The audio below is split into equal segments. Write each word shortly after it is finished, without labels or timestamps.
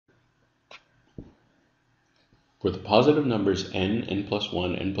For the positive numbers n, n plus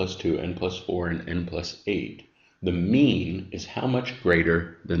 1, n plus 2, n plus 4, and n plus 8, the mean is how much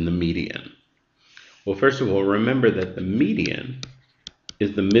greater than the median? Well, first of all, remember that the median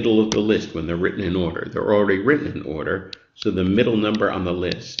is the middle of the list when they're written in order. They're already written in order, so the middle number on the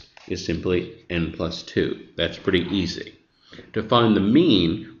list is simply n plus 2. That's pretty easy. To find the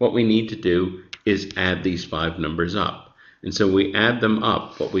mean, what we need to do is add these 5 numbers up. And so we add them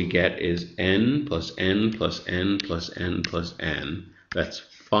up. What we get is n plus n plus n plus n plus n. That's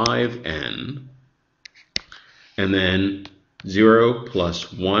 5n. And then 0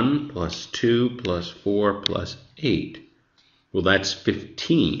 plus 1 plus 2 plus 4 plus 8. Well, that's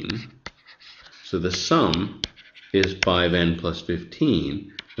 15. So the sum is 5n plus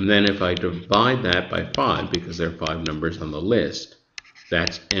 15. And then if I divide that by 5, because there are 5 numbers on the list,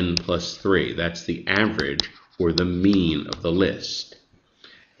 that's n plus 3. That's the average, or the mean of the list.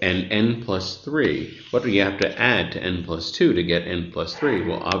 And n plus 3, what do you have to add to n plus 2 to get n plus 3?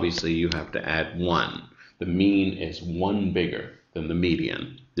 Well, obviously you have to add 1. The mean is 1 bigger than the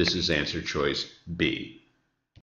median. This is answer choice B.